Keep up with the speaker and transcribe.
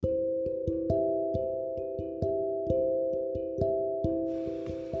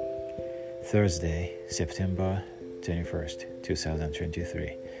Thursday, September 21st,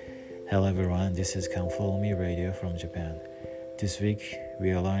 2023. Hello everyone, this is Come Follow Me Radio from Japan. This week we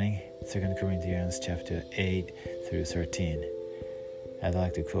are learning 2 Corinthians chapter 8 through 13. I'd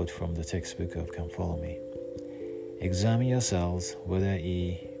like to quote from the textbook of Come Follow Me. Examine yourselves whether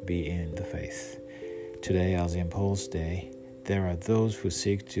ye be in the faith. Today, as in Paul's day, there are those who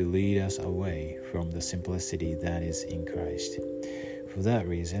seek to lead us away from the simplicity that is in Christ. For that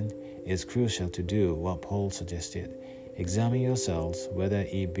reason, it is crucial to do what Paul suggested. Examine yourselves whether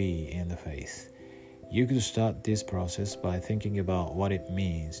ye be in the faith. You could start this process by thinking about what it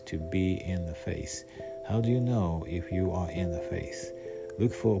means to be in the faith. How do you know if you are in the faith?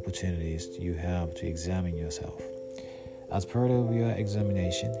 Look for opportunities you have to examine yourself. As part of your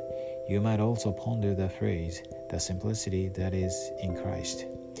examination, you might also ponder the phrase, the simplicity that is in Christ.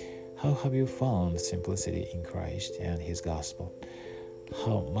 How have you found simplicity in Christ and His gospel?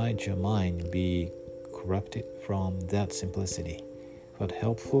 How might your mind be corrupted from that simplicity? What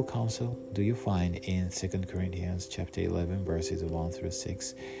helpful counsel do you find in 2 Corinthians chapter 11 verses 1 through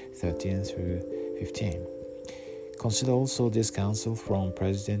 6, 13 through 15? Consider also this counsel from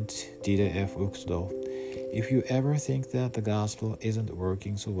President Dieter F. Uchtdorf. If you ever think that the gospel isn't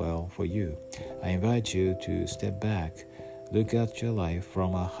working so well for you, I invite you to step back, look at your life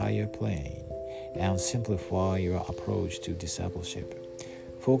from a higher plane, and simplify your approach to discipleship.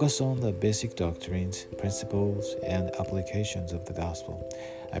 Focus on the basic doctrines, principles, and applications of the gospel.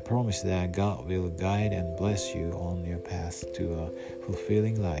 I promise that God will guide and bless you on your path to a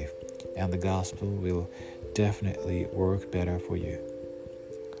fulfilling life, and the gospel will definitely work better for you.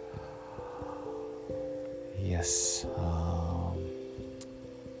 Yes,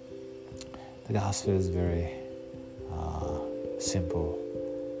 the gospel is very simple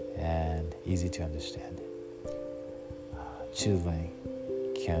and easy to understand. Children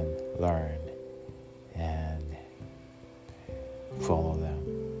can learn and follow them,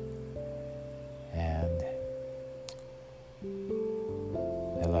 and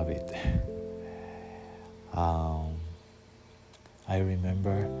I love it. I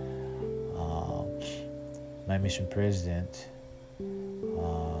remember my mission president,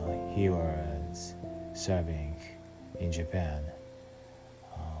 he was serving in Japan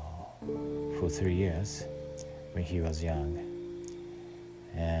for 3 years when he was young.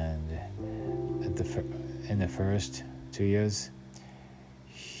 And in the first 2 years,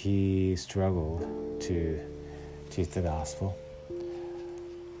 he struggled to teach the gospel,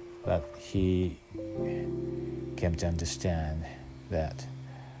 but he came to understand that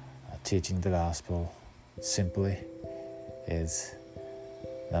teaching the gospel simply is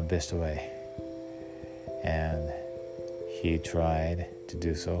the best way, and he tried to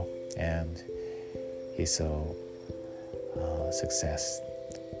do so, and he saw success.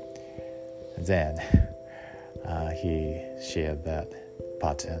 Then he shared that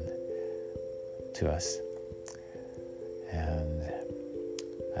pattern to us, and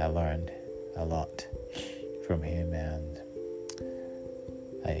I learned a lot from him, and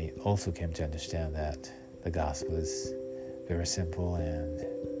I also came to understand that the gospel is very simple, and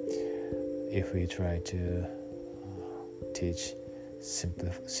if we try to teach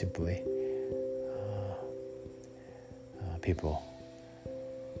simply, people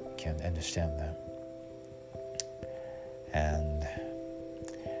can understand them. And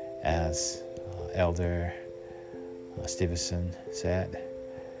as Elder Stevenson said,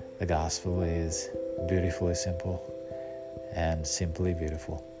 the gospel is beautifully simple and simply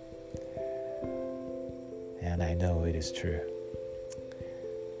beautiful. And I know it is true.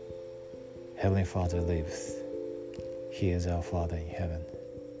 Heavenly Father lives. He is our Father in heaven.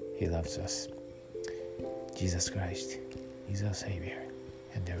 He loves us. Jesus Christ is our Savior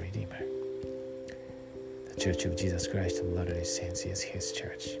and our Redeemer. The Church of Jesus Christ of Latter-day Saints is His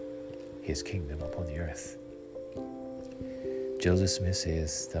church, His kingdom upon the earth. Joseph Smith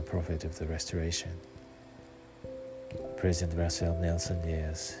is the prophet of the restoration. President Russell Nelson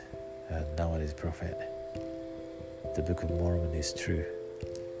is a nowadays prophet. The Book of Mormon is true.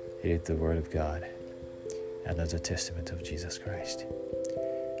 It is the Word of God, another testament of Jesus Christ.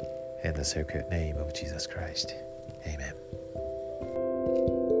 In the sacred name of Jesus Christ, Amen.